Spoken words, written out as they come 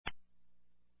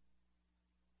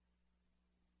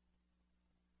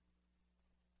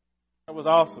That was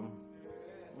awesome.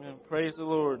 Yeah, praise the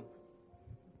Lord.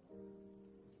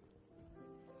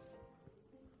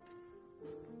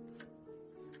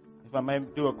 If I may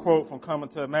do a quote from Coming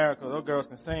to America, those girls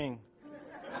can sing.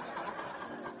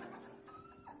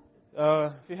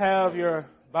 If you have your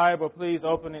Bible, please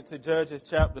open it to Judges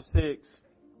chapter 6.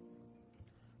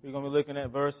 We're going to be looking at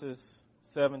verses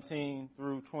 17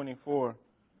 through 24.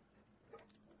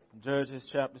 Judges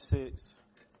chapter 6,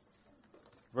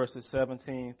 verses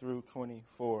 17 through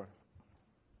 24.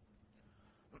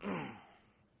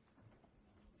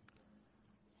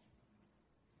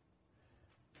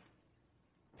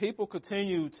 People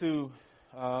continue to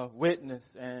witness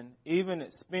and even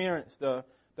experience the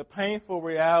painful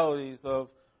realities of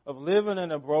living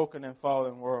in a broken and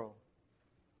fallen world.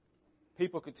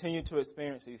 People continue to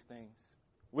experience these things,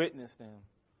 witness them.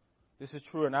 This is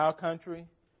true in our country.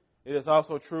 It is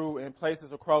also true in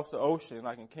places across the ocean,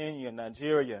 like in Kenya,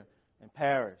 Nigeria, and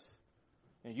Paris.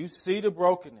 And you see the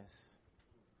brokenness.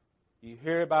 You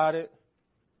hear about it.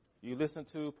 You listen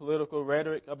to political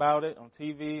rhetoric about it on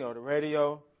TV or the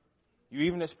radio. You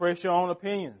even express your own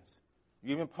opinions.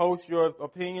 You even post your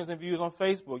opinions and views on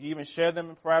Facebook. You even share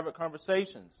them in private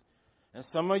conversations. And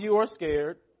some of you are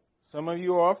scared. Some of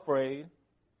you are afraid.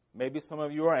 Maybe some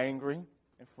of you are angry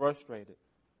and frustrated.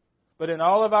 But in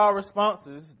all of our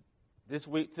responses this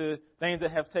week to things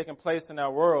that have taken place in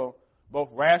our world, both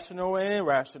rational and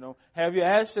irrational, have you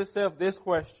asked yourself this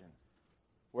question?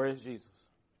 Where is Jesus?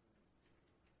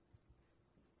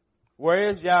 Where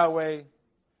is Yahweh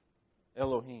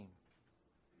Elohim?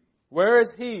 Where is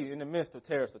He in the midst of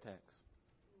terrorist attacks?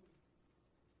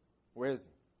 Where is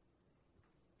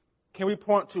He? Can we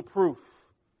point to proof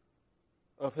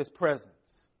of His presence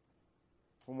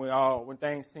when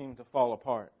things seem to fall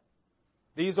apart?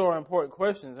 These are important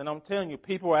questions, and I'm telling you,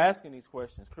 people are asking these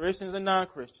questions, Christians and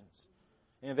non-Christians,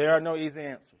 and there are no easy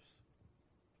answers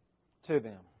to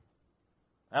them.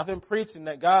 I've been preaching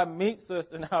that God meets us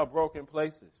in our broken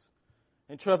places.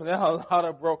 And trust me, there are a lot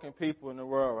of broken people in the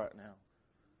world right now.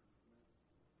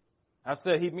 I've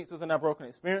said He meets us in our broken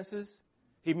experiences.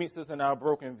 He meets us in our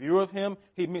broken view of Him.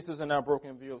 He meets us in our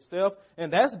broken view of self.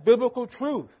 And that's biblical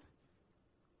truth.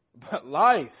 But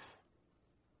life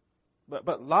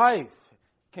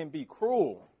can be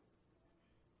cruel.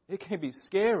 It can be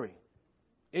scary.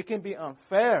 It can be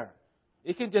unfair.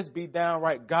 It can just be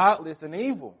downright godless and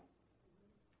evil.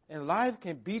 And life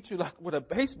can beat you like with a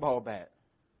baseball bat,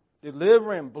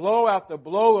 delivering blow after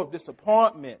blow of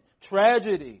disappointment,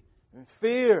 tragedy, and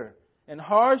fear, and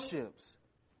hardships.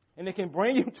 And it can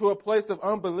bring you to a place of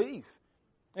unbelief.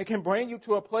 It can bring you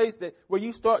to a place where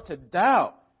you start to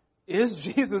doubt, is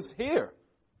Jesus here?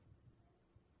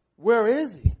 Where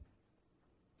is He?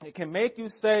 It can make you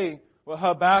say what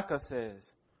Habakkuk says,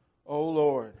 "O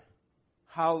Lord,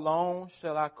 how long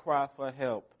shall I cry for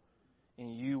help,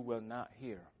 and you will not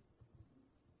hear?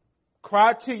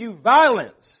 Cry to you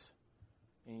violence,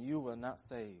 and you will not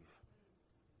save."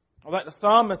 Like the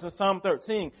psalmist in Psalm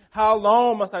 13, how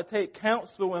long must I take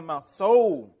counsel in my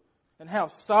soul and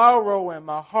have sorrow in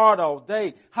my heart all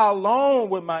day? How long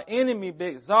will my enemy be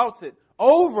exalted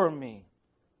over me?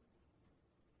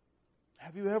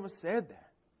 Have you ever said that?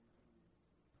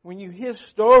 When you hear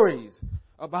stories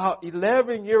about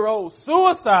 11-year-old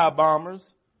suicide bombers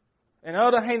and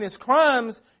other heinous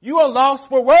crimes, you are lost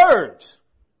for words.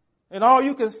 And all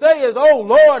you can say is, "Oh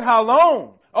Lord, how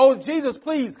long? Oh Jesus,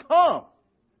 please come."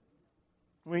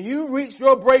 When you reach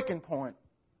your breaking point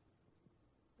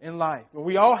in life, when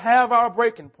we all have our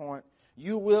breaking point,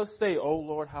 you will say, "Oh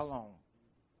Lord, how long?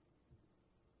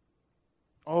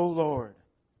 Oh Lord,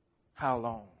 how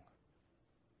long?"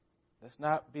 Let's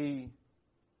not be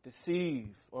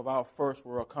deceived of our first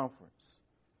world comforts.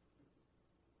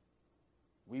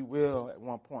 We will at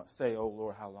one point say, "Oh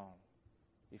Lord, how long?"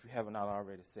 if you have not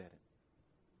already said it.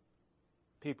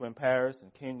 People in Paris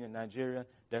and Kenya and Nigeria,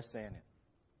 they're saying it.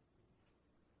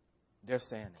 They're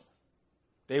saying it.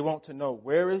 They want to know,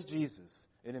 where is Jesus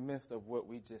in the midst of what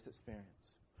we just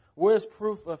experienced? Where is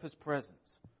proof of His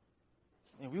presence?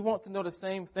 And we want to know the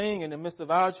same thing in the midst of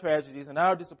our tragedies and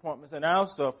our disappointments and our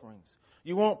sufferings.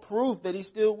 You want proof that He's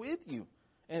still with you.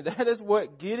 And that is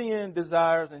what Gideon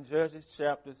desires in Judges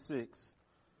chapter 6.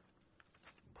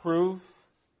 Proof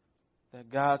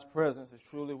that God's presence is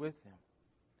truly with him.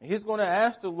 And he's going to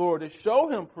ask the Lord to show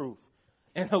him proof.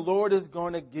 And the Lord is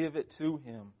going to give it to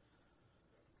him.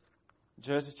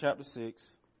 Judges chapter 6,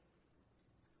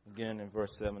 again in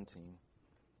verse 17.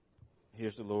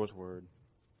 Here's the Lord's word.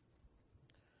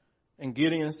 And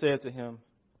Gideon said to him,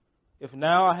 "If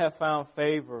now I have found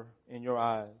favor in your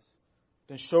eyes,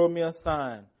 then show me a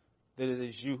sign that it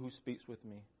is you who speaks with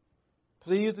me.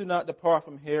 Please do not depart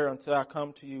from here until I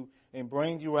come to you and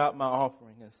bring you out my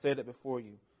offering and set it before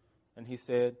you. And he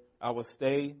said, I will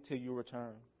stay till you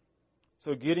return.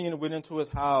 So Gideon went into his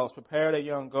house, prepared a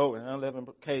young goat and unleavened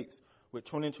cakes with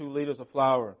 22 liters of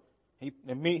flour.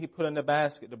 The meat he put in the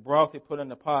basket, the broth he put in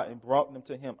the pot, and brought them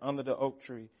to him under the oak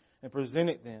tree and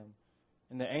presented them.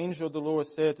 And the angel of God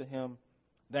said to him,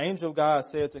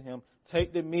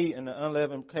 take the meat and the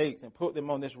unleavened cakes and put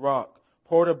them on this rock.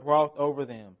 Pour the broth over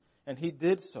them. And he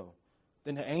did so.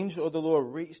 Then the angel of the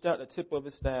Lord reached out the tip of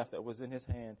his staff that was in his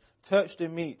hand, touched the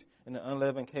meat and the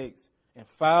unleavened cakes, and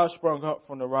fire sprung up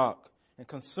from the rock and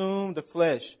consumed the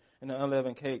flesh and the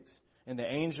unleavened cakes. And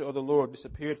the angel of the Lord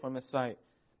disappeared from his sight.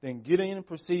 Then Gideon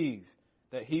perceived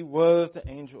that he was the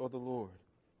angel of the Lord.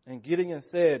 And Gideon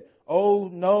said, Oh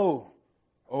no,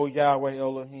 O Yahweh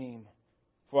Elohim,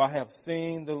 for I have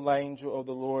seen the angel of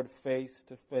the Lord face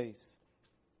to face.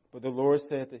 But the Lord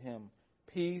said to him,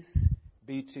 Peace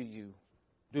be to you.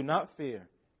 Do not fear.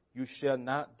 You shall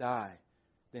not die.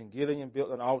 Then Gideon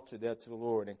built an altar there to the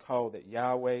Lord and called it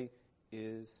Yahweh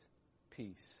is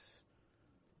Peace.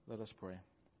 Let us pray.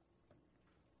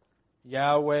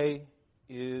 Yahweh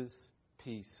is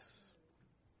peace.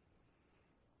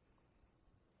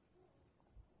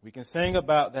 We can sing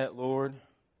about that, Lord,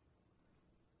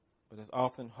 but it's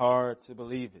often hard to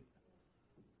believe it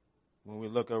when we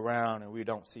look around and we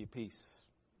don't see peace.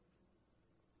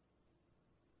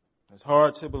 It's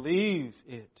hard to believe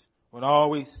it when all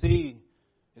we see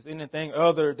is anything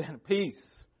other than peace.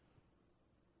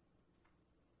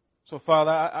 So,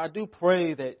 Father, I do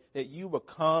pray that you will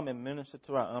come and minister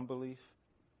to our unbelief,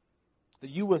 that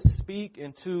you will speak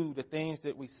into the things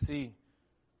that we see.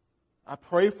 I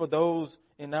pray for those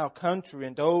in our country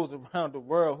and those around the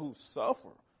world who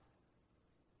suffer,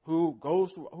 who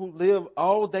live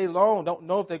all day long, don't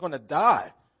know if they're going to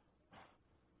die.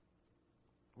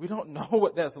 We don't know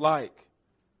what that's like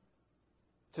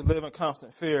to live in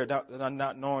constant fear,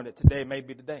 not knowing that today may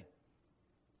be the day.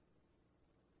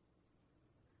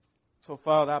 So,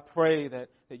 Father, I pray that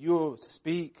you will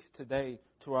speak today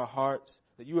to our hearts,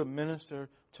 that you will minister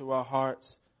to our hearts,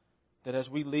 that as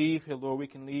we leave here, Lord, we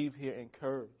can leave here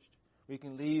encouraged. We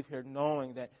can leave here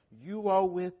knowing that you are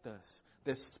with us,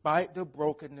 despite the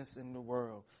brokenness in the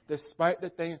world, despite the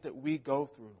things that we go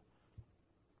through.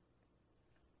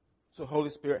 So,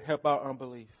 Holy Spirit, help our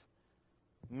unbelief.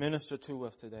 Minister to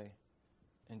us today.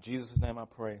 In Jesus' name I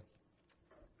pray.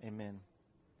 Amen.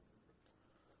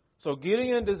 So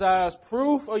Gideon desires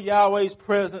proof of Yahweh's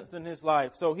presence in his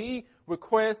life. So he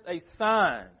requests a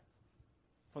sign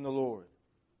from the Lord.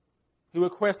 He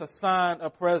requests a sign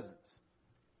of presence.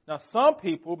 Now some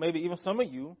people, maybe even some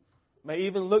of you, may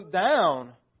even look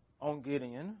down on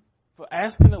Gideon for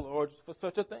asking the Lord for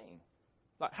such a thing.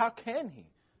 Like, how can he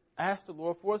ask the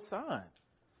Lord for a sign?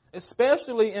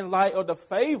 Especially in light of the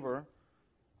favor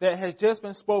that has just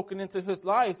been spoken into his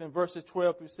life in verses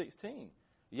 12 through 16.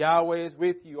 Yahweh is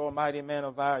with you, O mighty man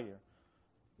of valor.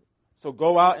 So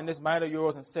go out in this might of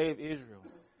yours and save Israel.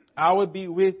 I will be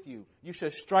with you. You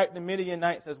shall strike the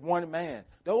Midianites as one man.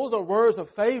 Those are words of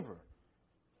favor.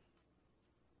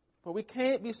 But we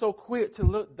can't be so quick to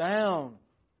look down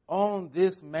on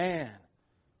this man.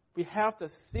 We have to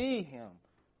see him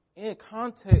in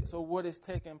context of what is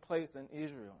taking place in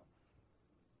Israel.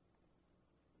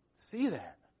 See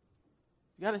that.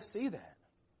 You got to see that.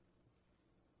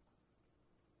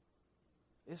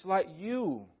 It's like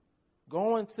you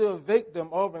going to a victim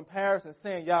over in Paris and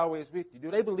saying Yahweh is with you.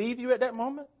 Do they believe you at that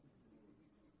moment?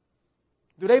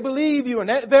 Do they believe you in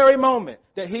that very moment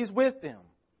that He's with them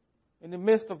in the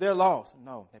midst of their loss?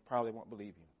 No, they probably won't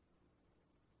believe you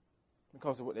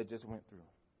because of what they just went through.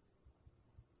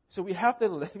 So we have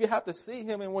to see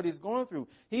Him in what He's going through.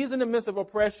 He's in the midst of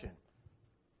oppression.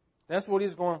 That's what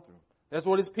He's going through. That's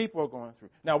what His people are going through.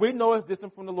 Now, we know it's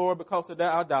distant from the Lord because of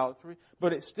their idolatry,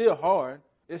 but it's still hard.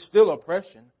 It's still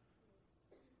oppression.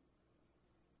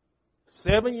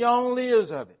 7 long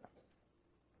years of it.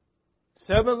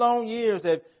 7 long years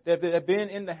that have been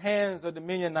in the hands of the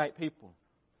Midianite people.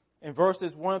 And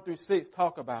verses 1 through 6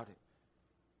 talk about it.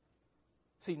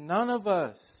 See, none of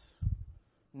us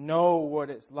know what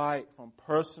it's like from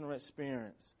personal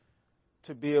experience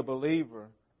to be a believer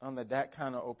under that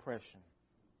kind of oppression.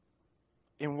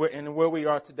 In where we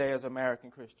are today as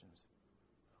American Christians.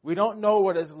 We don't know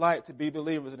what it's like to be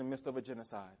believers in the midst of a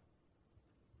genocide.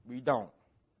 We don't.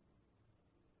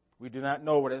 We do not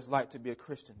know what it's like to be a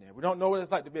Christian there. We don't know what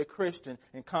it's like to be a Christian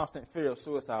in constant fear of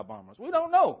suicide bombers. We don't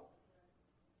know.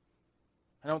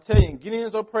 And I'm telling you,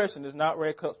 Gideon's oppression is not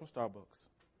red cups from Starbucks.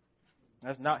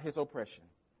 That's not his oppression.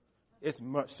 It's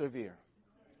much severe.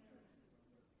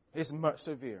 It's much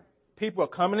severe. People are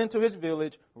coming into his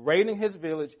village, raiding his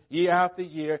village year after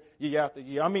year, year after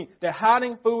year. I mean, they're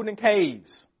hiding food in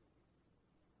caves.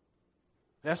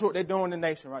 That's what they're doing in the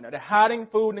nation right now. They're hiding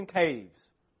food in caves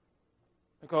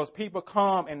because people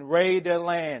come and raid their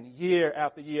land year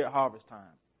after year at harvest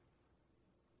time.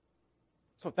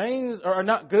 So things are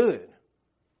not good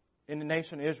in the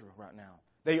nation of Israel right now.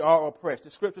 They are oppressed. The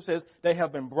scripture says they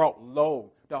have been brought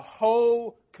low. The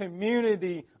whole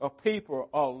community of people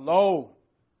are low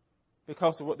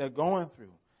because of what they're going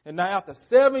through. And now after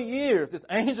 7 years, this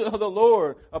angel of the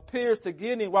Lord appears to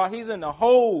Gideon while he's in the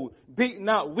hole, beating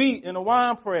out wheat in a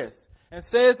winepress, and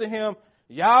says to him,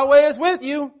 Yahweh is with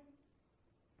you,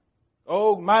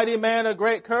 O mighty man of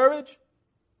great courage.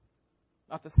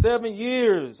 After 7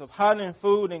 years of hiding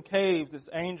food in caves, this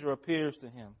angel appears to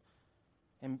him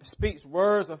and speaks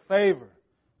words of favor.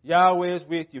 Yahweh is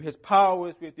with you. His power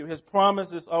is with you. His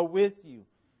promises are with you.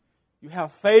 You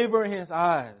have favor in his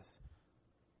eyes.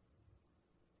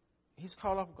 He's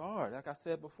caught off guard, like I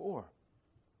said before.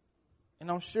 And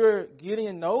I'm sure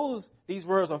Gideon knows these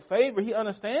words of favor. He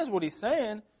understands what he's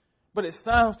saying, but it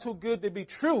sounds too good to be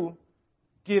true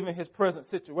given his present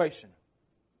situation.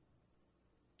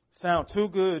 Sound too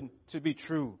good to be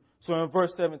true. So in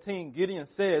verse 17, Gideon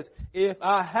says, if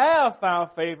I have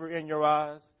found favor in your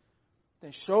eyes,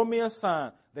 then show me a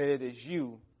sign that it is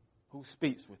you who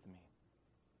speaks with me.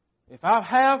 If I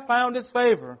have found this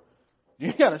favor,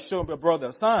 you got to show my brother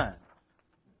a sign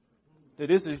that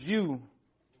this is you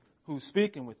who's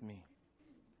speaking with me.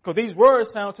 Because these words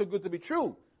sound too good to be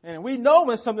true. And we know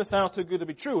when something sounds too good to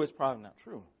be true, it's probably not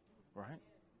true. Right?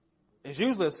 It's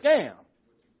usually a scam.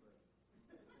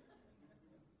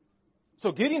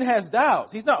 So Gideon has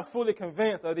doubts. He's not fully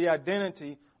convinced of the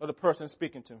identity of the person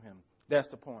speaking to him. That's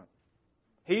the point.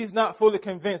 He's not fully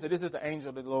convinced that this is the angel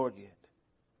of the Lord yet.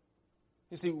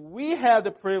 You see, we have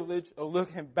the privilege of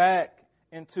looking back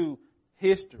into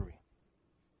history.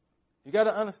 You got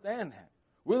to understand that.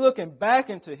 We're looking back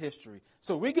into history.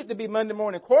 So we get to be Monday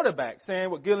morning quarterback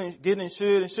saying what Gideon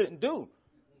should and shouldn't do.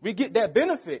 We get that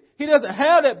benefit. He doesn't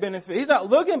have that benefit. He's not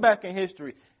looking back in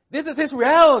history. This is his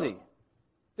reality.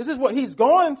 This is what he's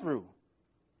going through.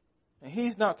 And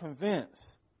he's not convinced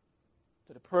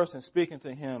that the person speaking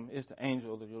to him is the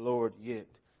angel of the Lord yet.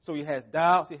 So he has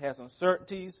doubts. He has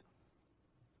uncertainties.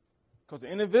 Because the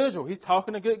individual, he's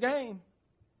talking a good game.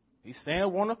 He's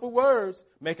saying wonderful words,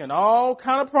 making all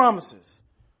kind of promises.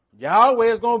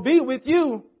 Yahweh is going to be with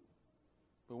you.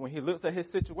 But when he looks at his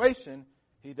situation,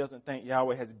 he doesn't think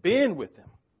Yahweh has been with him.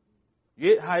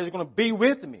 Yet how is he going to be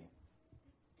with me?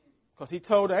 Because he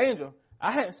told the angel,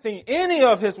 I hadn't seen any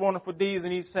of his wonderful deeds in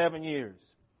these 7 years.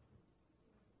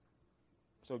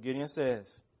 So Gideon says,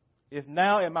 if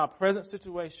now in my present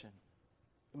situation,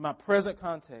 in my present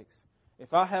context,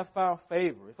 if I have found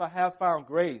favor, if I have found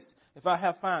grace, if I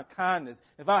have found kindness,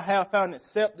 if I have found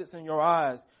acceptance in your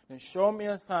eyes, then show me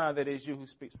a sign that it is you who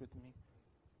speaks with me.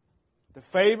 The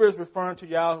favor is referring to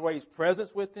Yahweh's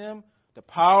presence with him, the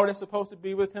power that's supposed to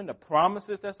be with him, the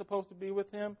promises that's supposed to be with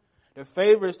him. The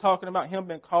favor is talking about him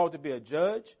being called to be a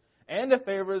judge. And the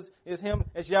favor is him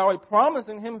as Yahweh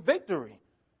promising him victory.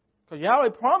 Because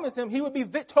Yahweh promised him he would be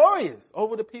victorious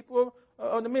over the people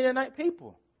of the Midianite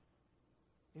people.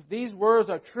 If these words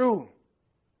are true,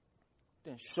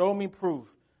 then show me proof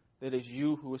that it's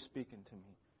you who is speaking to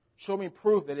me. Show me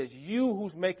proof that it's you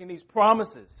who's making these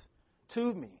promises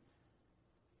to me.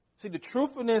 See, the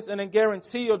truthfulness and the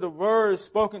guarantee of the words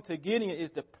spoken to Gideon is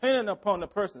dependent upon the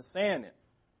person saying it.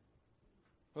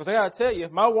 Because I got to tell you,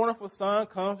 if my wonderful son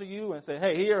comes to you and says,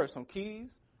 hey, here are some keys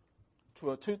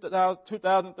to a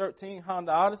 2013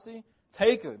 Honda Odyssey,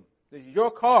 take them. This is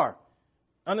your car.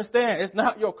 Understand, it's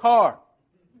not your car.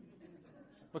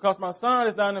 Because my son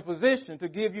is not in a position to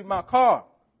give you my car.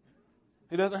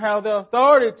 He doesn't have the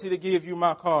authority to give you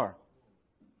my car.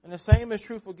 And the same is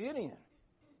true for Gideon.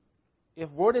 If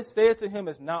what is said to him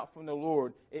is not from the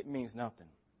Lord, it means nothing.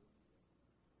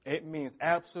 It means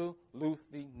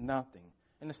absolutely nothing.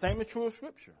 And the same is true of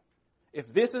Scripture.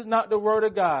 If this is not the Word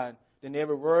of God, then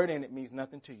every word in it means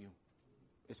nothing to you.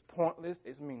 It's pointless.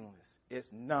 It's meaningless. It's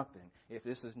nothing if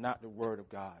this is not the Word of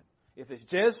God. If it's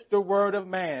just the word of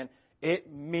man,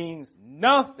 it means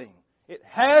nothing. It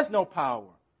has no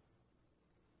power.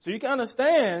 So you can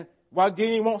understand why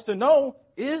Gideon wants to know,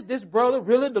 is this brother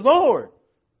really the Lord?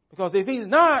 Because if he's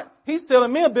not, he's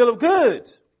selling me a bill of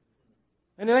goods.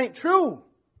 And it ain't true.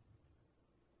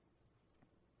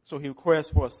 So he requests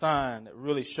for a sign that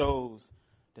really shows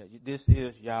that this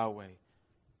is Yahweh.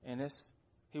 And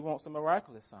he wants a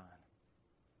miraculous sign.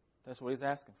 That's what he's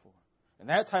asking for. And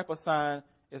that type of sign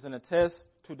is an attest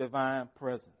to divine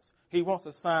presence. He wants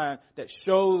a sign that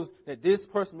shows that this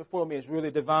person before me is really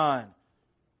divine.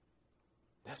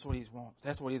 That's what he wants.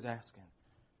 That's what he's asking.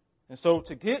 And so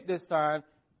to get this sign,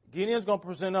 Gideon's going to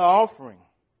present an offering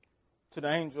to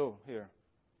the angel here.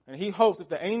 And he hopes if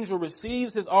the angel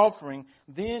receives his offering,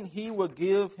 then he will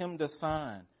give him the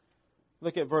sign.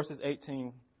 Look at verse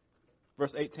 18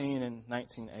 and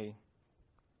 19a.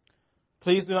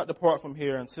 Please do not depart from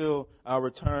here until I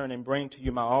return and bring to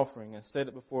you my offering and set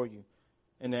it before you.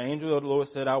 And the angel of the Lord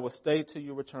said, I will stay till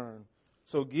you return.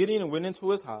 So Gideon went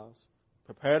into his house,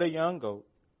 prepared a young goat,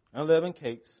 unleavened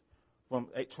cakes from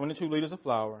 22 liters of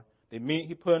flour, the meat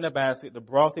he put in a basket, the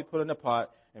broth he put in a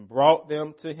pot, and brought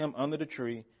them to him under the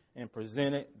tree and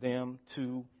presented them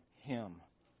to him.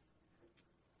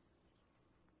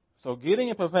 So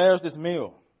Gideon prepares this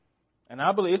meal. And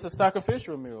I believe it's a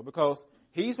sacrificial meal because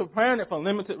he's preparing it from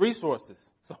limited resources.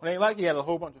 So it ain't like he had a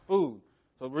whole bunch of food.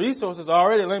 So resources are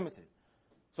already limited.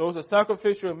 So it's a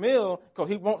sacrificial meal because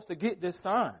he wants to get this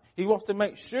sign. He wants to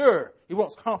make sure, he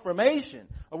wants confirmation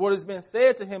of what has been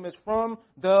said to him is from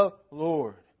the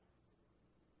Lord.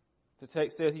 The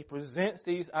text says he presents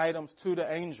these items to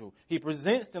the angel. He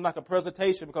presents them like a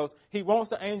presentation because he wants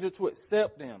the angel to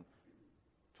accept them,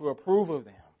 to approve of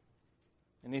them.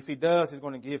 And if he does, he's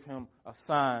going to give him a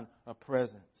sign of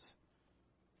presence.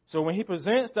 So when he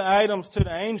presents the items to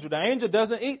the angel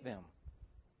doesn't eat them.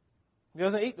 He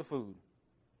doesn't eat the food.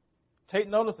 Take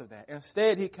notice of that.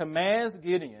 Instead, he commands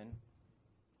Gideon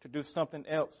to do something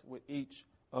else with each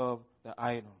of the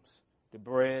items. The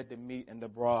bread, the meat, and the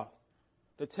broth.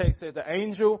 The text says the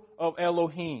angel of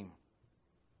Elohim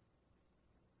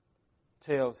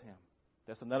tells him.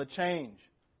 That's another change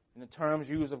in the terms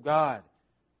used of God.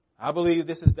 I believe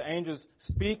this is the angels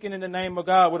speaking in the name of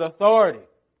God with authority,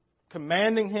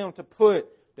 commanding him to put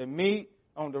the meat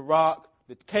on the rock,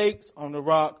 the cakes on the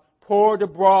rock, pour the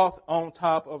broth on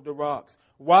top of the rocks.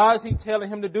 Why is he telling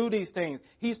him to do these things?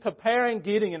 He's preparing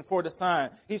Gideon for the sign.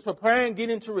 He's preparing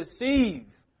Gideon to receive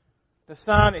the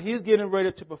sign that he's getting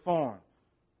ready to perform.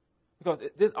 Because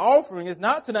this offering is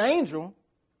not to the angel.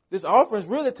 This offering is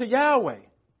really to Yahweh,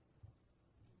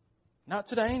 not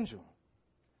to the angel.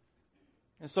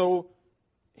 And so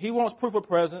he wants proof of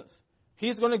presence.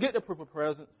 He's going to get the proof of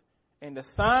presence. And the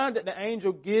sign that the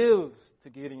angel gives to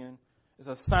Gideon is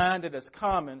a sign that is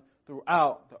common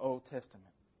throughout the Old Testament.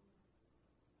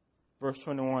 Verse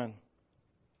 21.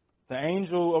 The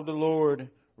angel of the Lord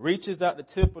reaches out the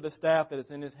tip of the staff that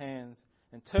is in his hands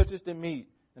and touches the meat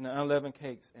and the unleavened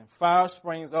cakes. And fire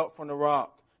springs up from the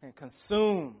rock and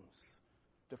consumes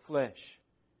the flesh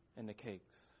and the cakes.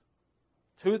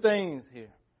 Two things here.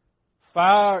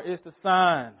 Fire is the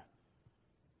sign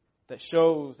that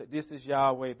shows that this is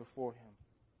Yahweh before him.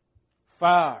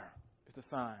 Fire is the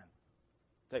sign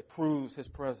that proves his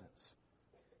presence.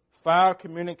 Fire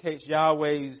communicates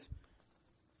Yahweh's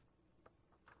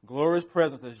glorious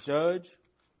presence as judge,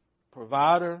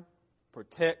 provider,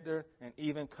 protector, and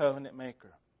even covenant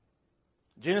maker.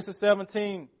 Genesis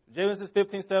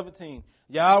 15:17,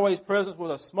 Yahweh's presence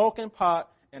was a smoking pot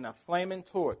and a flaming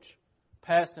torch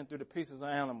passing through the pieces of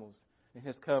animals in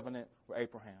his covenant with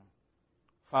Abraham.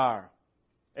 Fire.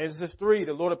 Exodus 3,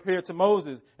 the Lord appeared to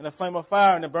Moses in a flame of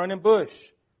fire in a burning bush.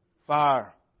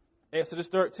 Fire. Exodus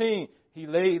 13, he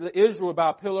led Israel by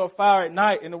a pillar of fire at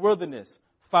night in the wilderness.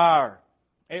 Fire.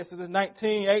 Exodus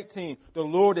 19:18, the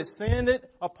Lord descended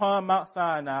upon Mount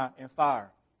Sinai in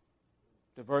fire.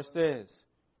 The verse says,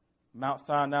 Mount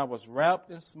Sinai was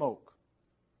wrapped in smoke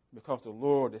because the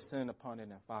Lord descended upon it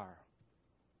in fire.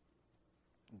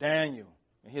 Daniel,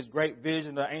 in his great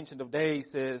vision of the Ancient of Days,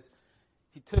 says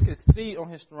he took his seat on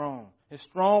his throne. His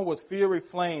throne was fiery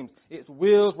flames. Its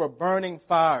wheels were burning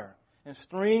fire. And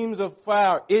streams of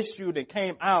fire issued and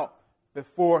came out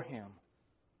before him.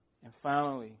 And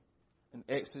finally, in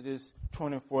Exodus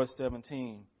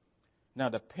 24:17, now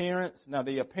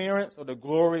the appearance of the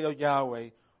glory of Yahweh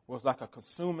was like a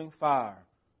consuming fire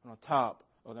on the top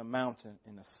of the mountain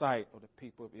in the sight of the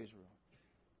people of Israel.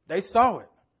 They saw it.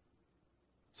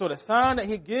 So the sign that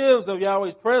he gives of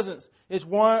Yahweh's presence is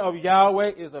one of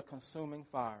Yahweh is a consuming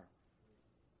fire.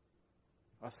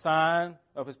 A sign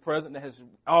of his presence that has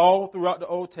all throughout the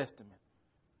Old Testament.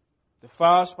 The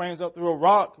fire springs up through a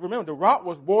rock. Remember, the rock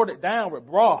was watered down with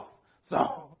broth.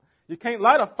 So you can't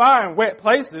light a fire in wet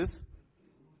places.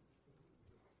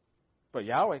 But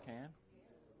Yahweh can.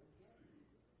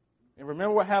 And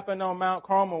remember what happened on Mount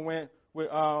Carmel with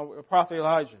Prophet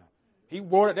Elijah. He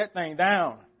watered that thing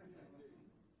down.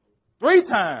 3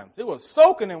 times. It was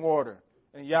soaking in water.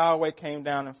 And Yahweh came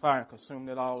down in fire and consumed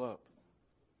it all up.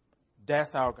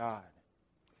 That's our God.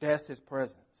 That's his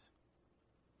presence.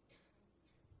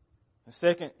 And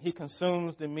second, he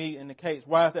consumes the meat and the cakes.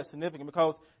 Why is that significant?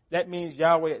 Because that means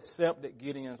Yahweh accepted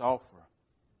Gideon's offer.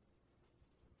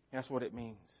 That's what it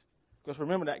means. Because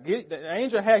remember that the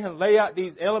angel had him lay out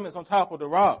these elements on top of the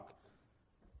rock.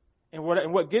 And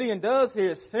what Gideon does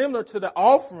here is similar to the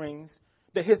offerings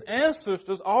that his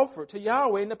ancestors offered to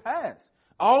Yahweh in the past.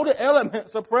 All the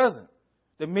elements are present.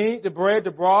 The meat, the bread,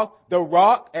 the broth, the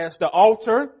rock as the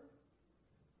altar.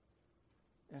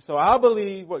 And so I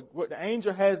believe what the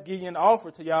angel has Gideon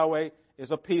offer to Yahweh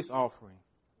is a peace offering.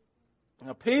 And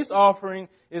a peace offering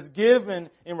is given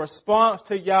in response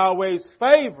to Yahweh's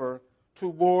favor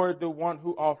toward the one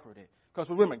who offered it. Because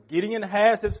remember, Gideon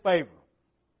has his favor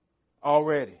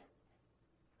already.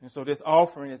 And so this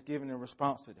offering is given in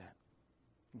response to that.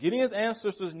 Gideon's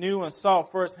ancestors knew and saw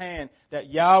firsthand that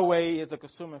Yahweh is a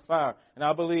consuming fire. And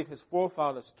I believe his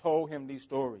forefathers told him these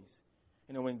stories.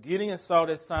 When Gideon saw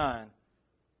this sign,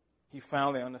 he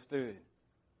finally understood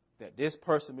that this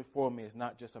person before me is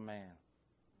not just a man.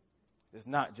 It's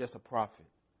not just a prophet.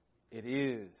 It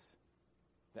is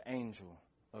the angel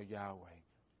of Yahweh,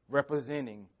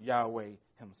 representing Yahweh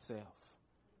himself.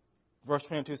 Verse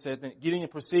 22 says that Gideon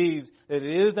perceives that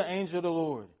it is the angel of the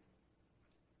Lord.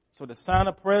 So the sign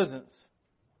of presence,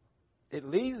 it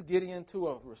leads Gideon to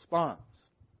a response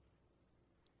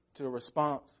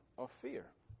of fear.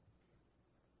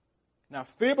 Now,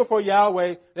 fear before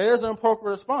Yahweh, that is an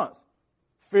appropriate response.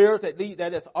 Fear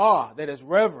that is awe, that is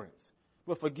reverence.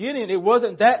 But for Gideon, it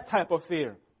wasn't that type of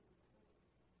fear.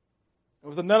 It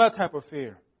was another type of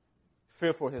fear.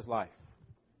 Fear for his life.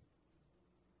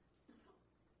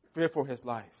 Fear for his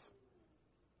life.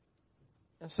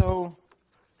 And so,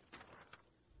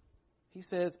 he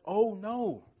says, oh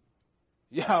no,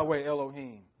 Yahweh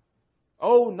Elohim.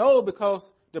 Oh no, because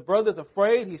the brother's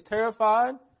afraid, he's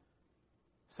terrified.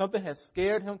 Something has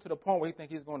scared him to the point where he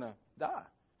thinks he's going to die.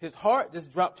 His heart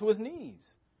just dropped to his knees.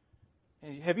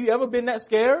 And have you ever been that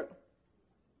scared?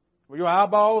 Where your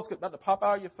eyeballs about to pop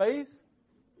out of your face?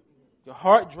 Your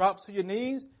heart drops to your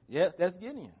knees? Yes, that's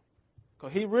Gideon.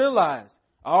 Because he realized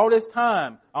all this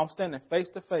time I'm standing face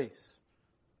to face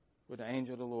with the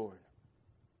angel of the Lord.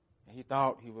 And he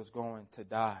thought he was going to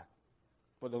die.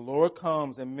 But the Lord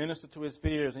comes and ministers to his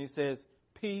fears and he says,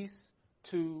 peace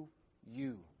to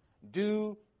you.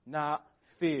 Do not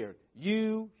fear.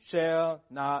 You shall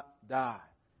not die.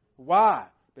 Why?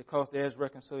 Because there's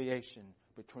reconciliation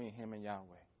between him and Yahweh.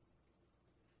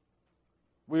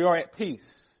 We are at peace.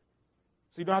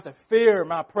 So you don't have to fear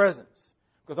my presence.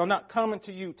 Because I'm not coming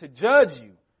to you to judge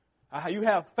you. You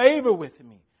have favor with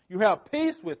me. You have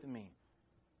peace with me.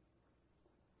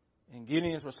 And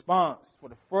Gideon's response, for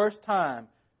the first time,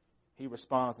 he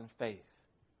responds in faith.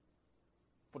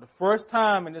 For the first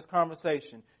time in this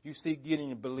conversation, you see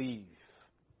Gideon believe.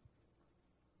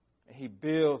 And he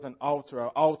builds an altar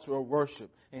of worship.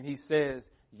 And he says,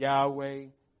 Yahweh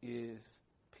is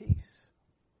peace.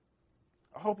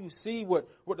 I hope you see what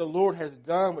the Lord has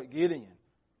done with Gideon.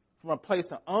 From a place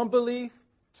of unbelief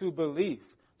to belief.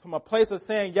 From a place of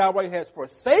saying Yahweh has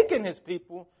forsaken his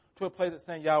people to a place of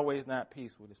saying Yahweh is not at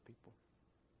peace with his people.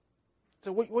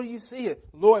 So what do you see here?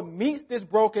 Lord meets this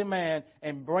broken man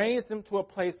and brings him to a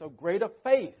place of greater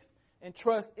faith and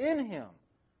trust in him.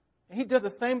 And he does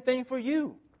the same thing for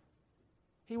you.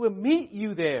 He will meet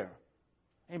you there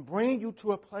and bring you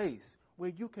to a place where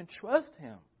you can trust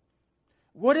him.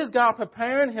 What is God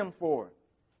preparing him for?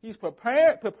 He's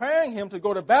preparing him to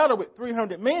go to battle with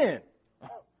 300 men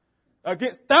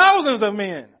against thousands of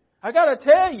men. I got to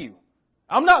tell you,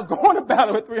 I'm not going to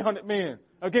battle with 300 men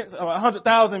against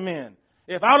 100,000 men.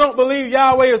 If I don't believe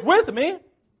Yahweh is with me,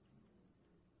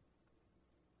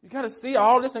 you got to see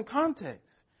all this in context.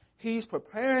 He's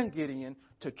preparing Gideon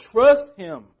to trust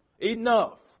him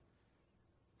enough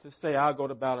to say, I'll go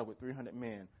to battle with 300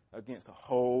 men against a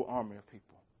whole army of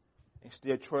people and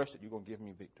still trust that you're going to give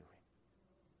me victory.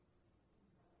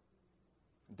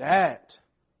 That,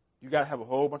 you got to have a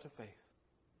whole bunch of faith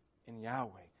in Yahweh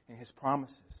and his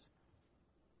promises.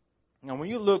 Now, when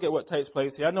you look at what takes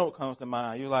place here, I know what comes to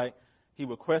mind. You're like, he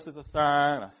requests a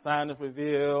sign is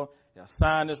revealed, a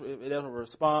sign is there's a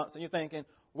response. And you're thinking,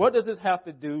 what does this have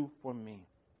to do for me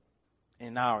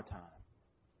in our time?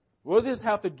 What does this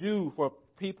have to do for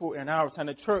people in our time,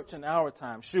 the church in our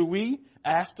time? Should we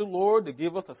ask the Lord to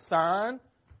give us a sign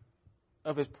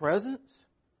of his presence?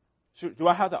 Do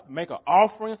I have to make an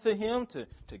offering to him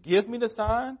to give me the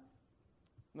sign?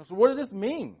 So what does this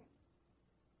mean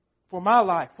for my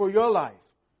life, for your life,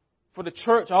 for the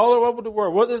church all over the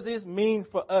world? What does this mean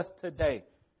for us today?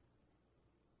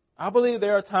 I believe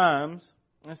there are times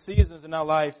and seasons in our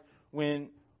life when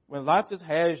life just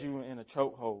has you in a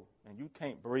chokehold and you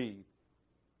can't breathe.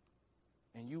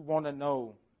 and you want to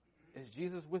know, is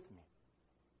Jesus with me?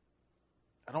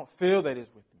 I don't feel that He's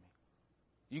with me.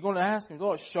 You're going to ask Him,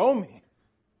 Lord, show me.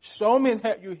 Show me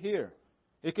that you're here.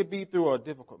 It could be through a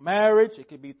difficult marriage. It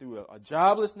could be through a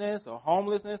joblessness, or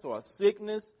homelessness, or a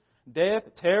sickness, death,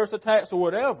 terrorist attacks, or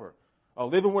whatever. Or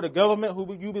living with a government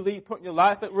who you believe putting your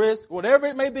life at risk, whatever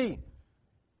it may be.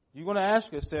 You're going to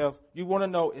ask yourself, you want to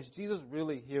know, is Jesus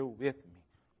really here with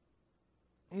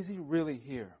me? Is He really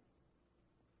here?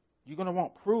 You're going to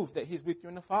want proof that He's with you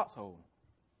in the foxhole.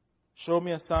 Show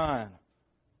me a sign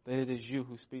that it is you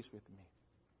who speaks with me.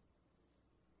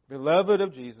 Beloved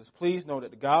of Jesus, please know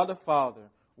that God the Father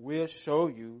will show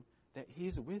you that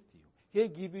He's with you. He'll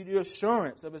give you the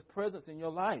assurance of His presence in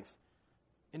your life,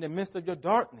 in the midst of your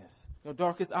darkness, your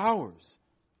darkest hours.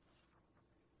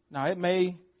 Now, it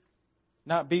may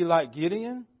not be like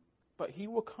Gideon, but He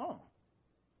will come.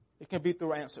 It can be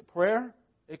through answered prayer.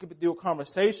 It can be through a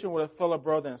conversation with a fellow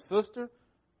brother and sister.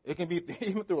 It can be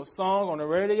even through a song on the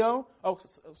radio or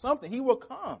something. He will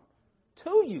come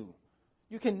to you.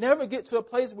 You can never get to a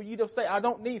place where you just say, I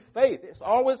don't need faith. It's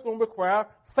always going to require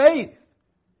faith.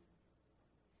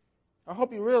 I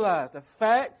hope you realize the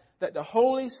fact that the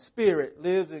Holy Spirit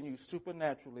lives in you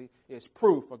supernaturally is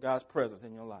proof of God's presence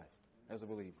in your life as a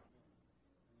believer.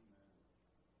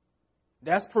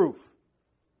 That's proof.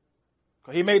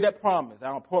 Because He made that promise.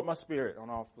 I will pour my Spirit on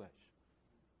all flesh.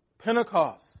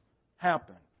 Pentecost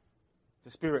happened.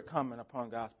 The Spirit coming upon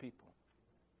God's people.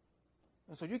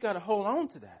 And so you got to hold on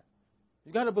to that.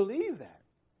 You got to believe that.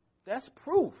 That's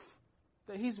proof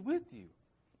that He's with you.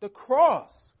 The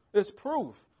cross is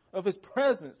proof of His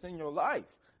presence in your life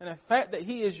and the fact that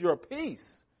He is your peace.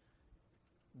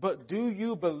 But do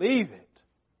you believe it?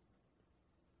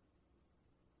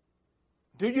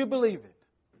 Do you believe it?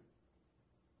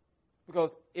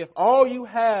 Because if all you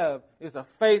have is a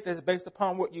faith that's based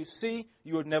upon what you see,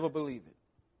 you would never believe it.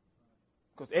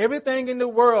 Because everything in the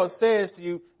world says to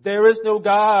you, there is no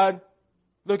God.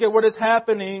 Look at what is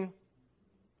happening.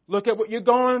 Look at what you're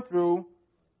going through.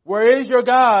 Where is your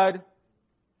God?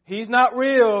 He's not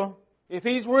real. If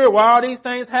He's real, why are these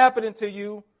things happening to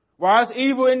you? Why is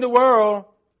evil in the world?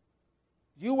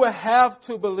 You will have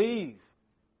to believe.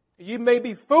 You may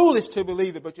be foolish to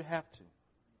believe it, but you have to.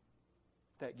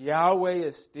 That Yahweh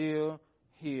is still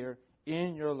here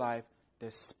in your life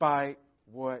despite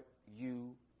what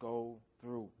you go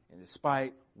through and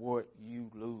despite what you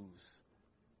lose.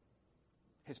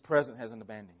 His presence hasn't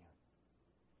abandoned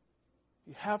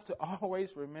you. You have to always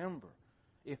remember,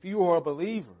 if you are a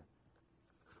believer,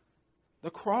 the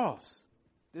cross,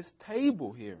 this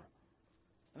table here.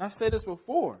 And I said this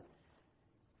before.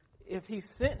 If He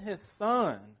sent His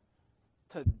Son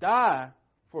to die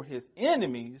for His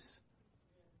enemies,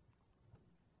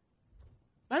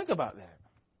 think about that.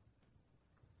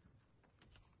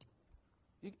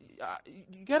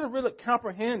 You got to really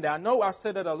comprehend that. I know I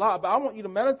said that a lot, but I want you to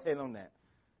meditate on that.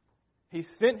 He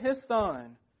sent His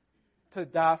Son to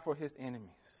die for His enemies.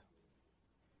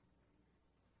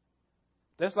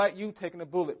 That's like you taking a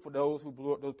bullet for those who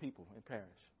blew up those people in Paris.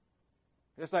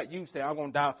 That's like you say, I'm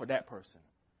going to die for that person.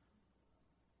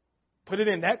 Put it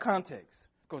in that context.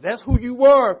 Because that's who you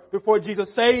were before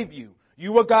Jesus saved you.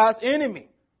 You were God's enemy.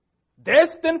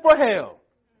 Destined for hell.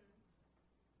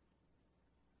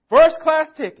 First class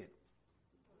ticket.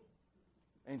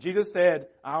 And Jesus said,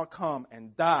 I'll come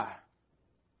and die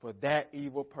for that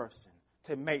evil person.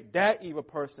 To make that evil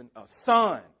person a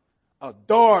son, a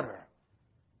daughter.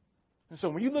 And so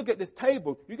when you look at this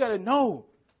table, you got to know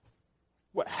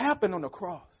what happened on the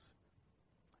cross.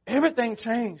 Everything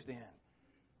changed then.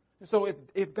 And so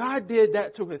if God did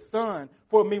that to His Son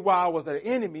for me while I was an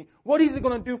enemy, what is He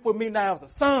going to do for me now as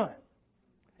a son,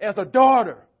 as a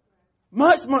daughter?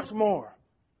 Much, much more.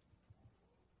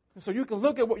 And so you can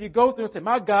look at what you go through and say,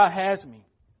 my God has me.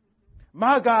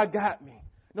 My God got me.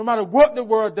 No matter what the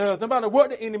world does, no matter what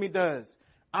the enemy does,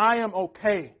 I am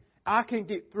okay. I can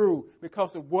get through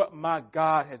because of what my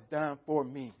God has done for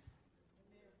me.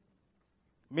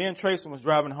 Me and Tracy was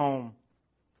driving home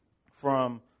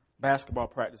from basketball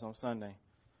practice on Sunday.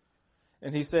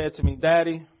 And he said to me,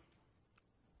 Daddy,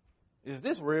 is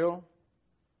this real?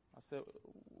 I said,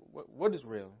 what is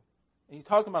real? And he's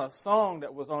talking about a song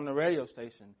that was on the radio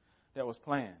station that was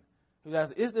playing. He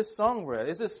asked, is this song real?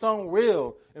 Is this song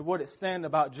real in what it's saying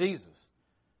about Jesus?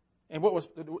 And what was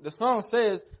the song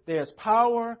says, there's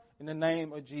power in the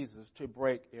name of Jesus to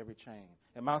break every chain.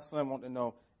 And my son wanted to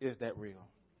know, is that real?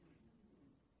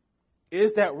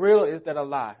 Is that real or is that a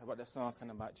lie about that song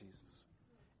saying about Jesus?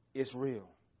 It's real.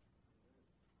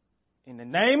 In the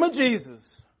name of Jesus,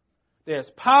 there's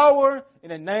power in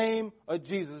the name of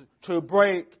Jesus to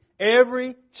break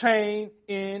every chain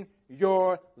in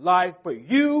your life. But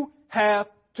you have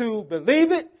to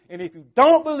believe it. And if you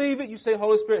don't believe it, you say,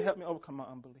 Holy Spirit, help me overcome my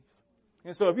unbelief.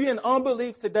 And so if you're in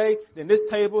unbelief today, then this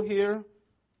table here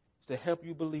is to help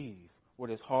you believe what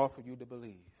is hard for you to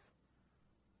believe.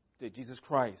 That Jesus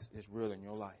Christ is real in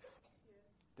your life,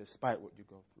 despite what you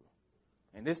go through.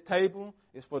 And this table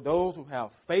is for those who have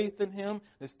faith in Him.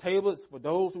 This table is for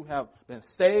those who have been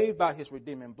saved by His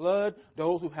redeeming blood,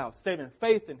 those who have saving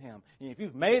faith in Him. And if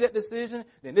you've made that decision,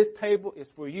 then this table is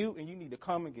for you, and you need to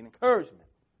come and get encouragement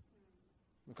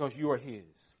because you are His.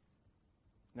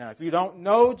 Now, if you don't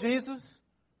know Jesus,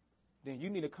 then you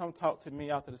need to come talk to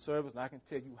me after the service, and I can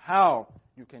tell you how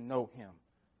you can know Him.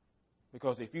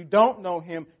 Because if you don't know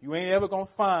Him, you ain't ever going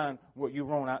to find what you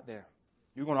want out there.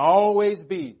 You're going to always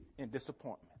be in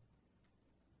disappointment.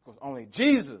 Because only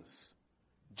Jesus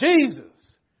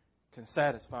can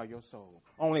satisfy your soul.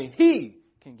 Only He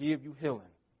can give you healing.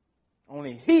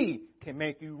 Only He can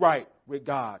make you right with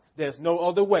God. There's no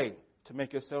other way to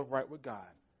make yourself right with God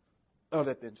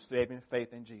other than saving faith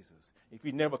in Jesus. If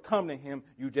you never come to Him,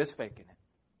 you're just faking it.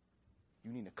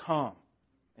 You need to come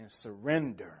and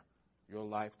surrender your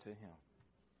life to Him.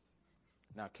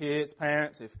 Now, kids,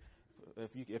 parents,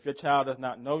 if your child does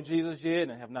not know Jesus yet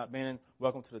and have not been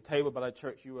welcomed to the table by the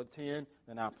church you attend,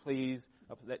 then I please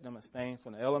let them abstain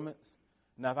from the elements.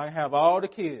 Now, if I have all the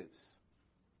kids,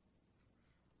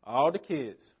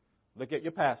 look at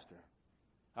your pastor.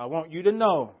 I want you to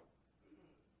know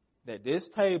that this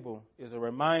table is a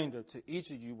reminder to each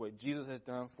of you what Jesus has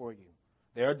done for you.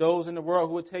 There are those in the world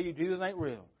who will tell you Jesus ain't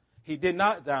real. He did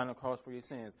not die on the cross for your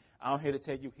sins. I'm here to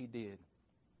tell you He did.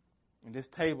 And this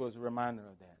table is a reminder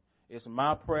of that. It's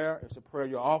my prayer. It's a prayer of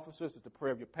your officers. It's a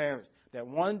prayer of your parents. That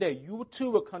one day you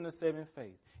too will come to saving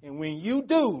faith. And when you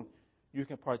do, you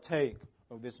can partake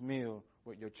of this meal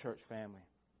with your church family.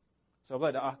 So I'd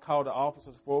like to call the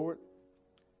officers forward.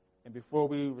 And before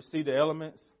we receive the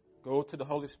elements, go to the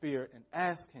Holy Spirit and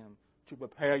ask Him to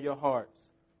prepare your hearts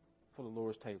for the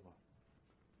Lord's table.